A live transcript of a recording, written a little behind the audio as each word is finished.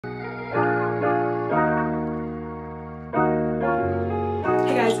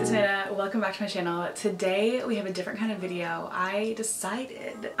welcome back to my channel. Today we have a different kind of video. I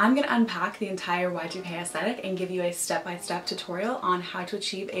decided I'm gonna unpack the entire Y2K aesthetic and give you a step-by-step tutorial on how to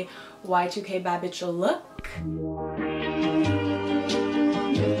achieve a Y2K bad bitch look.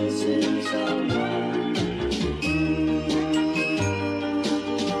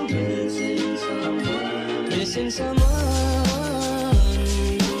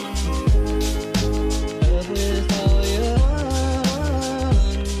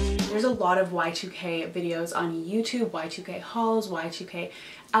 There's a lot of Y2K videos on YouTube, Y2K hauls, Y2K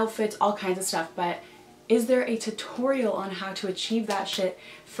outfits, all kinds of stuff, but is there a tutorial on how to achieve that shit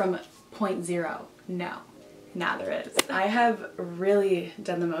from point zero? No. Now there is. I have really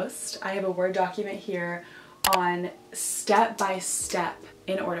done the most. I have a Word document here on step-by-step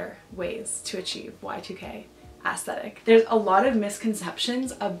in order ways to achieve Y2K aesthetic. There's a lot of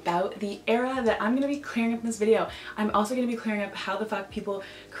misconceptions about the era that I'm going to be clearing up in this video. I'm also going to be clearing up how the fuck people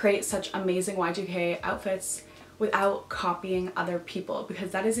create such amazing Y2K outfits without copying other people,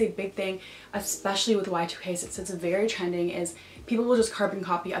 because that is a big thing, especially with Y2K, since it's very trending, is people will just carbon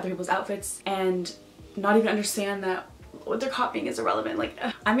copy other people's outfits and not even understand that what they're copying is irrelevant. Like,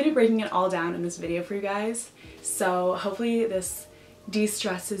 I'm going to be breaking it all down in this video for you guys, so hopefully this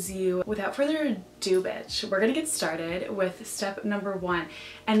de-stresses you. Without further ado, bitch, we're gonna get started with step number one,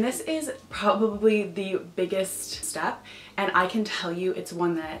 and this is probably the biggest step, and I can tell you it's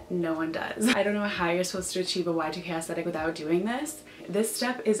one that no one does. I don't know how you're supposed to achieve a Y2K aesthetic without doing this. This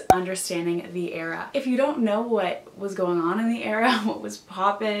step is understanding the era. If you don't know what was going on in the era, what was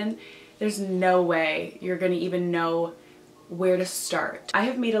poppin', there's no way you're gonna even know where to start. I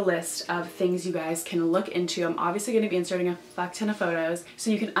have made a list of things you guys can look into. I'm obviously going to be inserting a fuck ton of photos so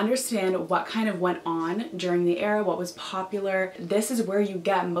you can understand what kind of went on during the era, what was popular. This is where you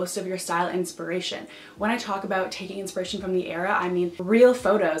get most of your style inspiration. When I talk about taking inspiration from the era, I mean real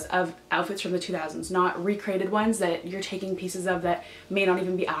photos of outfits from the 2000s, not recreated ones that you're taking pieces of that may not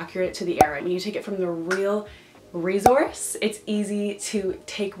even be accurate to the era. When you take it from the real resource, it's easy to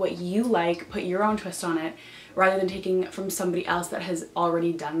take what you like, put your own twist on it, rather than taking from somebody else that has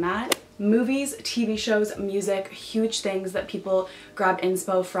already done that. Movies, TV shows, music, huge things that people grab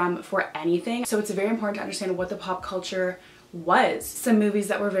inspo from for anything. So it's very important to understand what the pop culture was. Some movies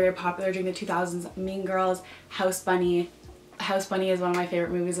that were very popular during the 2000s, Mean Girls, House Bunny. House Bunny is one of my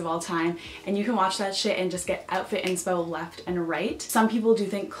favorite movies of all time, and you can watch that shit and just get outfit inspo left and right. Some people do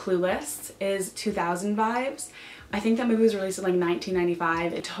think Clueless is 2000 vibes. I think that movie was released in like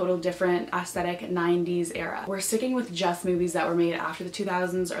 1995, a total different aesthetic 90s era. We're sticking with just movies that were made after the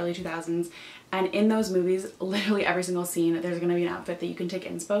 2000s, early 2000s, and in those movies, literally every single scene, there's gonna be an outfit that you can take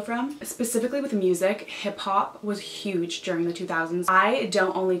inspo from. Specifically with music, hip hop was huge during the 2000s. I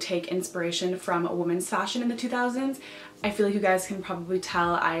don't only take inspiration from women's fashion in the 2000s, I feel like you guys can probably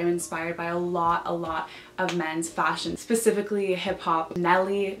tell I am inspired by a lot of men's fashion, specifically hip hop.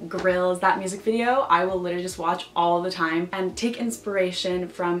 Nelly, Grills, that music video, I will literally just watch all the time and take inspiration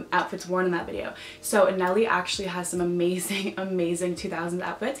from outfits worn in that video. So Nelly actually has some amazing 2000s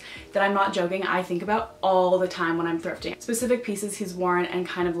outfits that I'm not joking, I think about all the time when I'm thrifting. Specific pieces he's worn and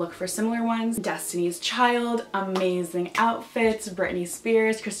kind of look for similar ones. Destiny's Child, amazing outfits. Britney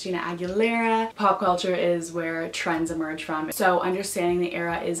Spears, Christina Aguilera. Pop culture is where trends emerge from. So understanding the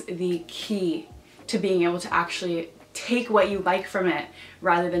era is the key to being able to actually take what you like from it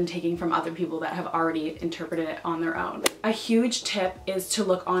rather than taking from other people that have already interpreted it on their own. A huge tip is to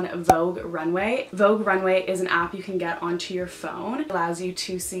look on Vogue Runway. Vogue Runway is an app you can get onto your phone. It allows you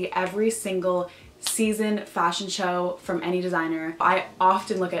to see every single season fashion show from any designer. I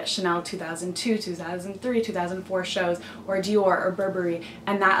often look at Chanel 2002, 2003, 2004 shows, or Dior or Burberry,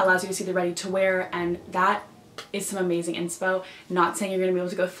 and that allows you to see the ready to wear, and that is some amazing inspo. Not saying you're gonna be able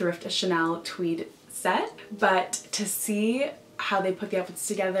to go thrift a Chanel tweed set, but to see how they put the outfits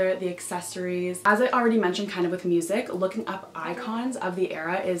together, the accessories. As I already mentioned kind of with music, looking up icons of the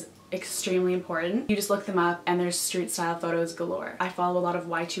era is extremely important. You just look them up and there's street style photos galore. I follow a lot of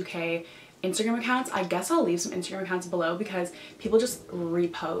Y2K Instagram accounts. I guess I'll leave some Instagram accounts below because people just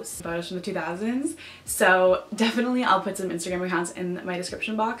repost photos from the 2000s. So definitely I'll put some Instagram accounts in my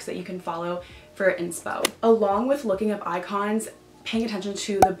description box that you can follow for inspo. Along with looking up icons, paying attention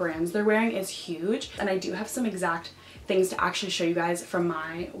to the brands they're wearing is huge. And I do have some exact things to actually show you guys from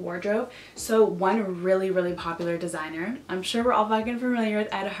my wardrobe. So one really popular designer, I'm sure we're all fucking familiar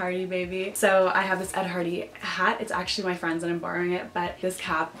with Ed Hardy, baby. So I have this Ed Hardy hat. It's actually my friend's and I'm borrowing it, but this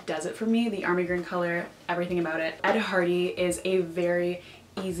cap does it for me. The army green color, everything about it. Ed Hardy is a very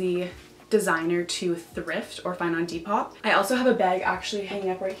easy designer to thrift or find on Depop. I also have a bag actually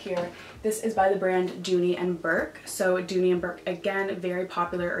hanging up right here. This is by the brand Dooney and Burke. So Dooney and Burke, again, very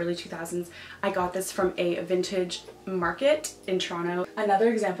popular early 2000s. I got this from a vintage market in Toronto.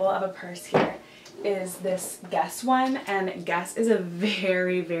 Another example of a purse here is this Guess one, and Guess is a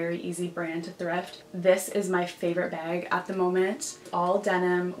very easy brand to thrift. This is my favorite bag at the moment. All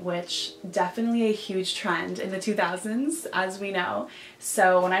denim, which definitely a huge trend in the 2000s, as we know.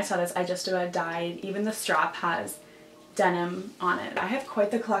 So when I saw this, I just about died. Even the strap has denim on it. I have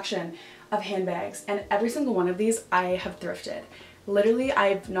quite the collection of handbags, and every single one of these I have thrifted. Literally,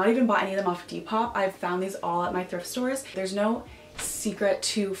 I've not even bought any of them off Depop. I've found these all at my thrift stores. There's no secret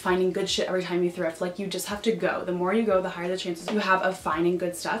to finding good shit every time you thrift. Like, you just have to go. The more you go, the higher the chances you have of finding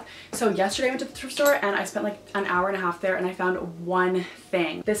good stuff. So yesterday I went to the thrift store and I spent like an hour and a half there, and I found one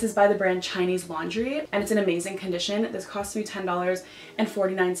thing. This is by the brand Chinese Laundry, and it's in amazing condition. This cost me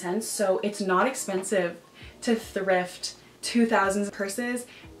 $10.49, so it's not expensive to thrift 2000s purses,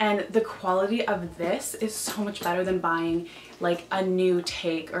 and the quality of this is so much better than buying like a new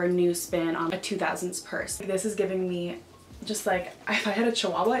take or a new spin on a 2000s purse. This is giving me just like, if I had a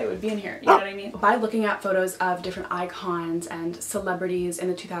chihuahua, it would be in here, you know what I mean? By looking at photos of different icons and celebrities in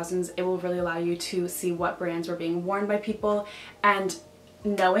the 2000s, it will really allow you to see what brands were being worn by people, and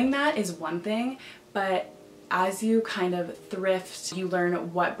knowing that is one thing, but as you kind of thrift, you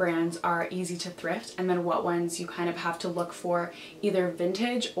learn what brands are easy to thrift and then what ones you kind of have to look for either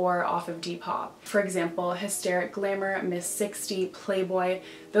vintage or off of Depop. For example, Hysteric Glamour, Miss 60, Playboy,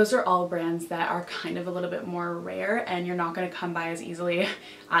 those are all brands that are kind of a little bit more rare and you're not going to come by as easily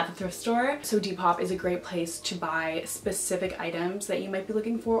at the thrift store. So Depop is a great place to buy specific items that you might be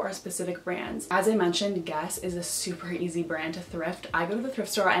looking for or specific brands. As I mentioned, Guess is a super easy brand to thrift. I go to the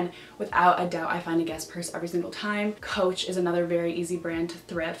thrift store and without a doubt I find a Guess purse every single time. Coach is another very easy brand to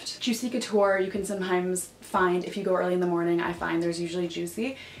thrift. Juicy Couture you can sometimes find if you go early in the morning. I find there's usually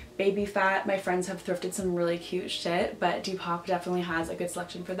Juicy. Baby Fat, my friends have thrifted some really cute shit, but Depop definitely has a good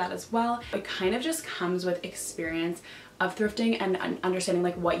selection for that as well. It kind of just comes with experience of thrifting and understanding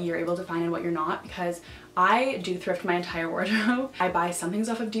like what you're able to find and what you're not, because I do thrift my entire wardrobe. I buy some things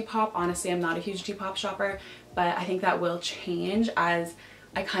off of Depop. Honestly, I'm not a huge Depop shopper, but I think that will change as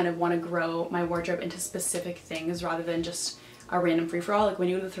I kind of want to grow my wardrobe into specific things rather than just a random free-for-all. Like when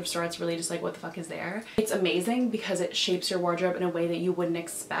you go to the thrift store, it's really just like, what the fuck is there? It's amazing because it shapes your wardrobe in a way that you wouldn't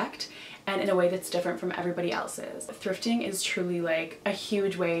expect and in a way that's different from everybody else's. Thrifting is truly like a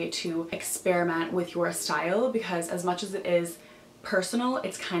huge way to experiment with your style, because as much as it is personal,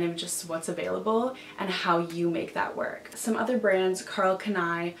 it's kind of just what's available and how you make that work. Some other brands, Karl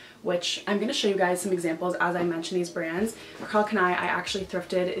Kani, which I'm going to show you guys some examples as I mention these brands. Karl Kani, I actually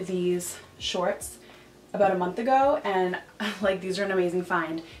thrifted these shorts about a month ago, and like these are an amazing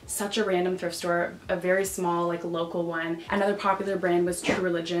find. Such a random thrift store, a very small like local one. Another popular brand was True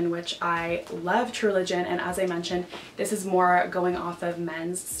Religion, which I love True Religion, and as I mentioned, this is more going off of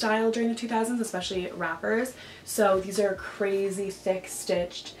men's style during the 2000s, especially rappers. So these are crazy thick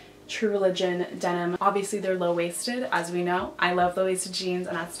stitched True Religion denim. Obviously they're low-waisted, as we know. I love low-waisted jeans,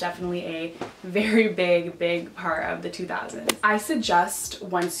 and that's definitely a very big part of the 2000s. I suggest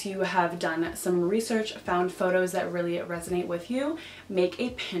once you have done some research, found photos that really resonate with you, make a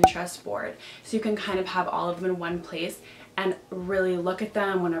Pinterest board so you can kind of have all of them in one place and really look at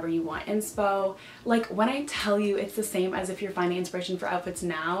them whenever you want inspo. Like when I tell you, it's the same as if you're finding inspiration for outfits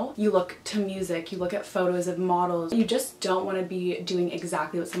now. You look to music, you look at photos of models. You just don't want to be doing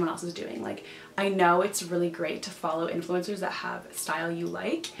exactly what someone else is doing. Like, I know it's really great to follow influencers that have style you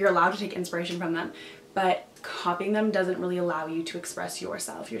like. You're allowed to take inspiration from them, but copying them doesn't really allow you to express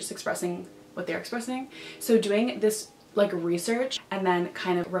yourself. You're just expressing what they're expressing. So doing this like research and then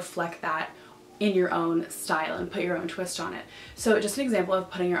kind of reflect that in your own style and put your own twist on it. So just an example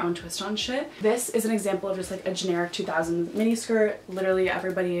of putting your own twist on shit. This is an example of just like a generic 2000s miniskirt. Literally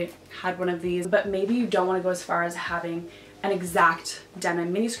everybody had one of these, but maybe you don't want to go as far as having an exact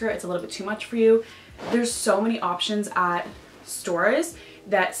denim miniskirt. It's a little bit too much for you. There's so many options at stores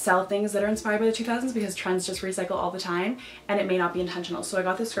that sell things that are inspired by the 2000s because trends just recycle all the time and it may not be intentional. So I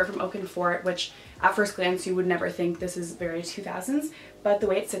got this skirt from Oak and Fort, which at first glance you would never think this is very 2000s, but the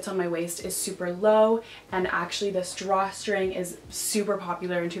way it sits on my waist is super low, and actually this drawstring is super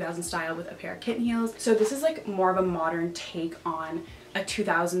popular in 2000 style with a pair of kitten heels. So this is like more of a modern take on a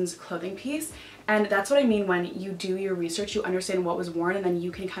 2000s clothing piece. And that's what I mean when you do your research, you understand what was worn and then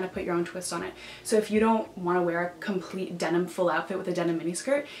you can kind of put your own twist on it. So if you don't want to wear a complete denim full outfit with a denim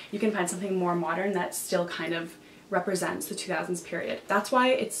miniskirt, you can find something more modern that still kind of represents the 2000s period. That's why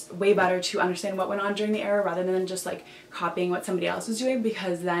it's way better to understand what went on during the era rather than just like copying what somebody else is doing,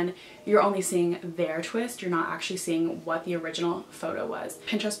 because then you're only seeing their twist, you're not actually seeing what the original photo was.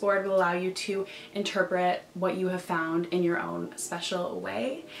 Pinterest board will allow you to interpret what you have found in your own special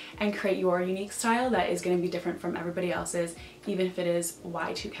way and create your unique style that is going to be different from everybody else's, even if it is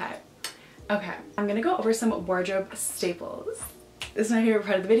Y2K. Okay, I'm gonna go over some wardrobe staples. This is my favorite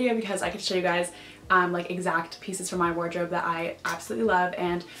part of the video because I can show you guys like exact pieces from my wardrobe that I absolutely love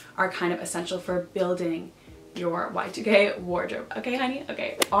and are kind of essential for building your Y2K wardrobe. Okay, honey?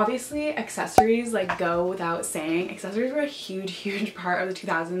 Okay. Obviously, accessories like go without saying. Accessories were a huge part of the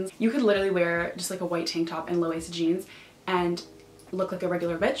 2000s. You could literally wear just like a white tank top and low-waisted jeans and look like a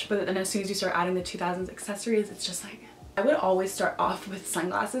regular bitch, but then as soon as you start adding the 2000s accessories, it's just like... I would always start off with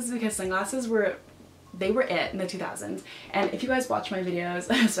sunglasses because sunglasses were it in the 2000s. And if you guys watch my videos,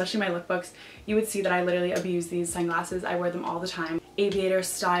 especially my lookbooks, you would see that I literally abuse these sunglasses. I wear them all the time. Aviator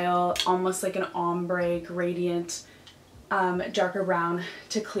style, almost like an ombre gradient, darker brown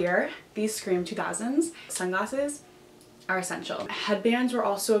to clear. These scream 2000s. Sunglasses are essential. Headbands were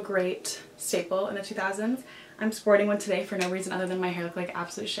also a great staple in the 2000s. I'm sporting one today for no reason other than my hair looked like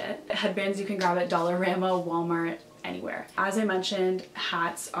absolute shit. Headbands you can grab at Dollarama, Walmart, anywhere. As I mentioned,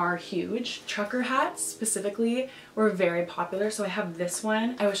 hats are huge. Trucker hats specifically were very popular, so I have this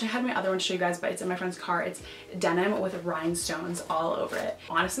one. I wish I had my other one to show you guys, but it's in my friend's car. It's denim with rhinestones all over it.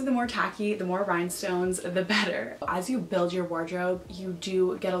 Honestly, the more tacky, the more rhinestones, the better. As you build your wardrobe, you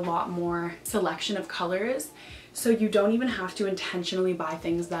do get a lot more selection of colors, so you don't even have to intentionally buy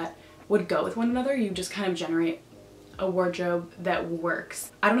things that would go with one another. You just kind of generate a wardrobe that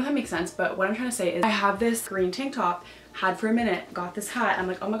works. I don't know if that makes sense, but what I'm trying to say is I have this green tank top, had for a minute, got this hat, I'm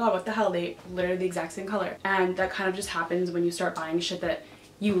like, oh my god, what the hell, they literally the exact same color. And that kind of just happens when you start buying shit that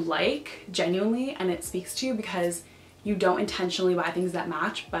you like genuinely and it speaks to you, because you don't intentionally buy things that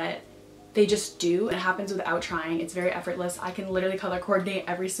match, but they just do. It happens without trying. It's very effortless. I can literally color coordinate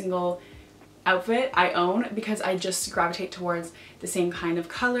every single outfit I own because I just gravitate towards the same kind of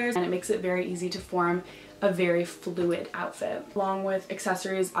colors, and it makes it very easy to form a very fluid outfit. Along with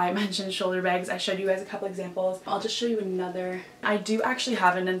accessories, I mentioned shoulder bags. I showed you guys a couple examples. I'll just show you another. I do actually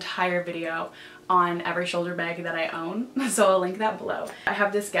have an entire video on every shoulder bag that I own, so I'll link that below. I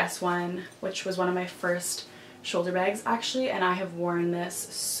have this Guess one, which was one of my first shoulder bags actually, and I have worn this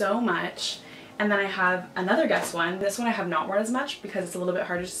so much. And then I have another Guess one. This one I have not worn as much because it's a little bit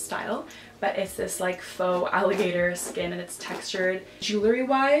harder to style, but it's this like faux alligator skin and it's textured. Jewelry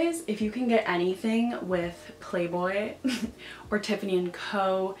wise, if you can get anything with Playboy or Tiffany &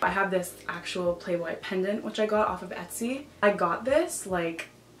 Co. I have this actual Playboy pendant which I got off of Etsy. I got this like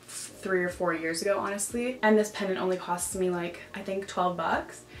 3 or 4 years ago honestly, and this pendant only costs me like I think 12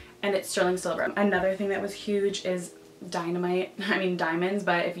 bucks and it's sterling silver. Another thing that was huge is diamonds,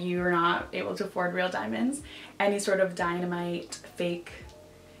 but if you're not able to afford real diamonds, any sort of dynamite fake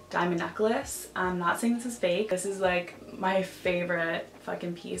diamond necklace. I'm not saying this is fake. This is like my favorite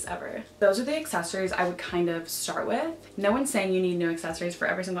fucking piece ever. Those are the accessories I would kind of start with. No one's saying you need new accessories for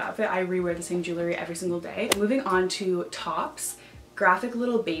every single outfit. I rewear the same jewelry every single day. Moving on to tops. Graphic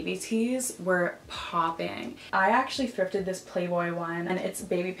little baby tees were popping. I actually thrifted this Playboy one and it's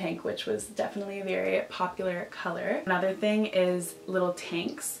baby pink, which was definitely a very popular color. Another thing is little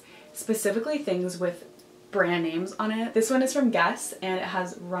tanks, specifically things with brand names on it. This one is from Guess and it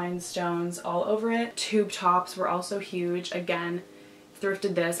has rhinestones all over it. Tube tops were also huge. Again,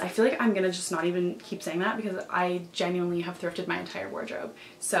 thrifted this. I feel like I'm gonna just not even keep saying that because I genuinely have thrifted my entire wardrobe.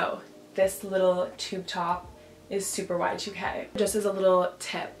 So this little tube top is super Y2K. Just as a little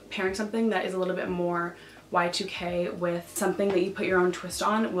tip, pairing something that is a little bit more Y2K with something that you put your own twist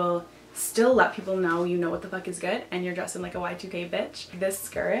on will still let people know you know what the fuck is good and you're dressing like a Y2K bitch. This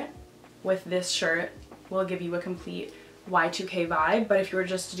skirt with this shirt will give you a complete Y2K vibe, but if you were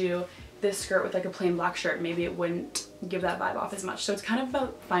just to do this skirt with like a plain black shirt, maybe it wouldn't give that vibe off as much. So it's kind of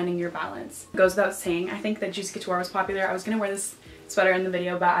about finding your balance. It goes without saying, I think that Juicy Couture was popular. I was gonna wear this sweater in the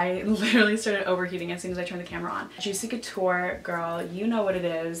video, but I literally started overheating as soon as I turned the camera on. Juicy Couture, girl, you know what it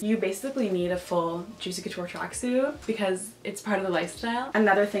is. You basically need a full Juicy Couture tracksuit because it's part of the lifestyle.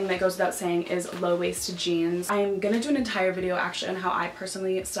 Another thing that goes without saying is low-waisted jeans. I'm gonna do an entire video actually on how I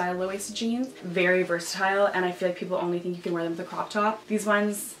personally style low-waisted jeans. Very versatile, and I feel like people only think you can wear them with a crop top. These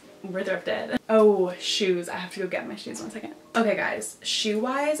ones were thrifted. Oh, shoes. I have to go get my shoes 1 second. Okay guys,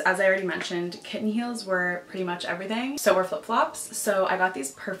 shoe-wise, as I already mentioned, kitten heels were pretty much everything. So were flip-flops. So I got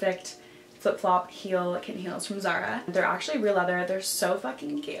these perfect flip-flop heel kitten heels from Zara. They're actually real leather. They're so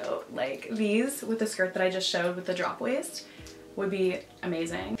fucking cute. Like these with the skirt that I just showed with the drop waist, would be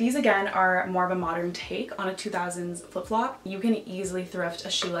amazing. These again are more of a modern take on a 2000s flip-flop. You can easily thrift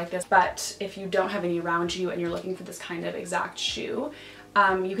a shoe like this, but if you don't have any around you and you're looking for this kind of exact shoe,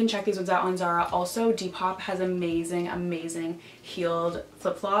 you can check these ones out on Zara. Also, Depop has amazing heeled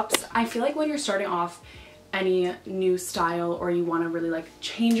flip-flops. I feel like when you're starting off any new style or you want to really like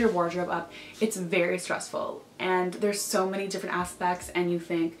change your wardrobe up, it's very stressful and there's so many different aspects and you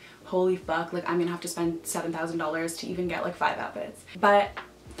think, holy fuck, like I'm gonna have to spend $7,000 to even get like 5 outfits. But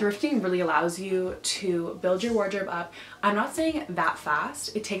thrifting really allows you to build your wardrobe up. I'm not saying that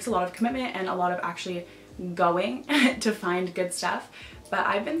fast. It takes a lot of commitment and a lot of actually going to find good stuff. But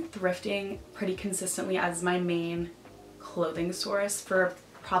I've been thrifting pretty consistently as my main clothing source for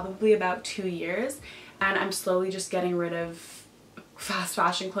probably about 2 years. And I'm slowly just getting rid of fast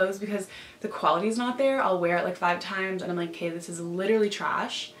fashion clothes because the quality is not there. I'll wear it like 5 times and I'm like, okay, this is literally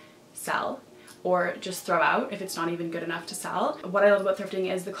trash. Sell. Or just throw out if it's not even good enough to sell. What I love about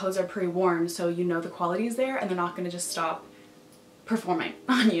thrifting is the clothes are pre-worn, so you know the quality is there and they're not going to just stop performing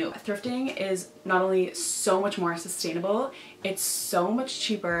on you. Thrifting is not only so much more sustainable, it's so much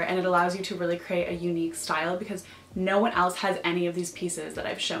cheaper, and it allows you to really create a unique style because no one else has any of these pieces that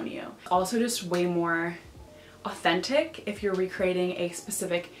I've shown you. Also just way more authentic if you're recreating a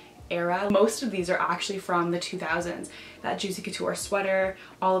specific era. Most of these are actually from the 2000s. That Juicy Couture sweater,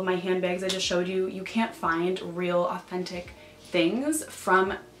 all of my handbags I just showed you, you can't find real authentic things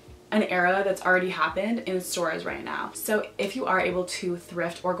from an era that's already happened in stores right now. So if you are able to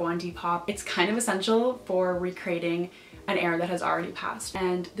thrift or go on Depop, it's kind of essential for recreating an era that has already passed.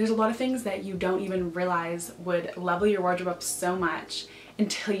 And there's a lot of things that you don't even realize would level your wardrobe up so much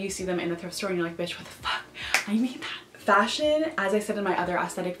until you see them in the thrift store and you're like, bitch, what the fuck? I need that. Fashion, as I said in my other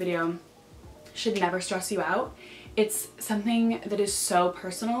aesthetic video, should never stress you out. It's something that is so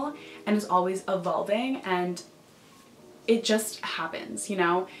personal and is always evolving, and it just happens, you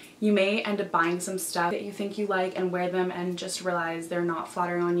know? You may end up buying some stuff that you think you like and wear them and just realize they're not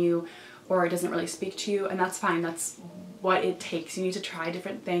flattering on you or it doesn't really speak to you, and that's fine. That's what it takes. You need to try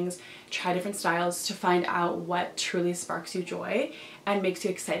different things, try different styles to find out what truly sparks you joy and makes you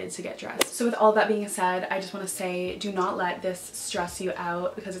excited to get dressed. So with all that being said, I just want to say, do not let this stress you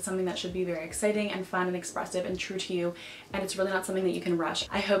out because it's something that should be very exciting and fun and expressive and true to you, and it's really not something that you can rush.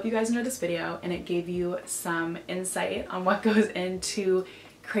 I hope you guys enjoyed this video and it gave you some insight on what goes into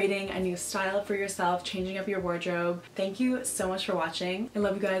creating a new style for yourself, changing up your wardrobe. Thank you so much for watching. I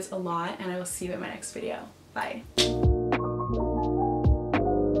love you guys a lot and I will see you in my next video. Bye.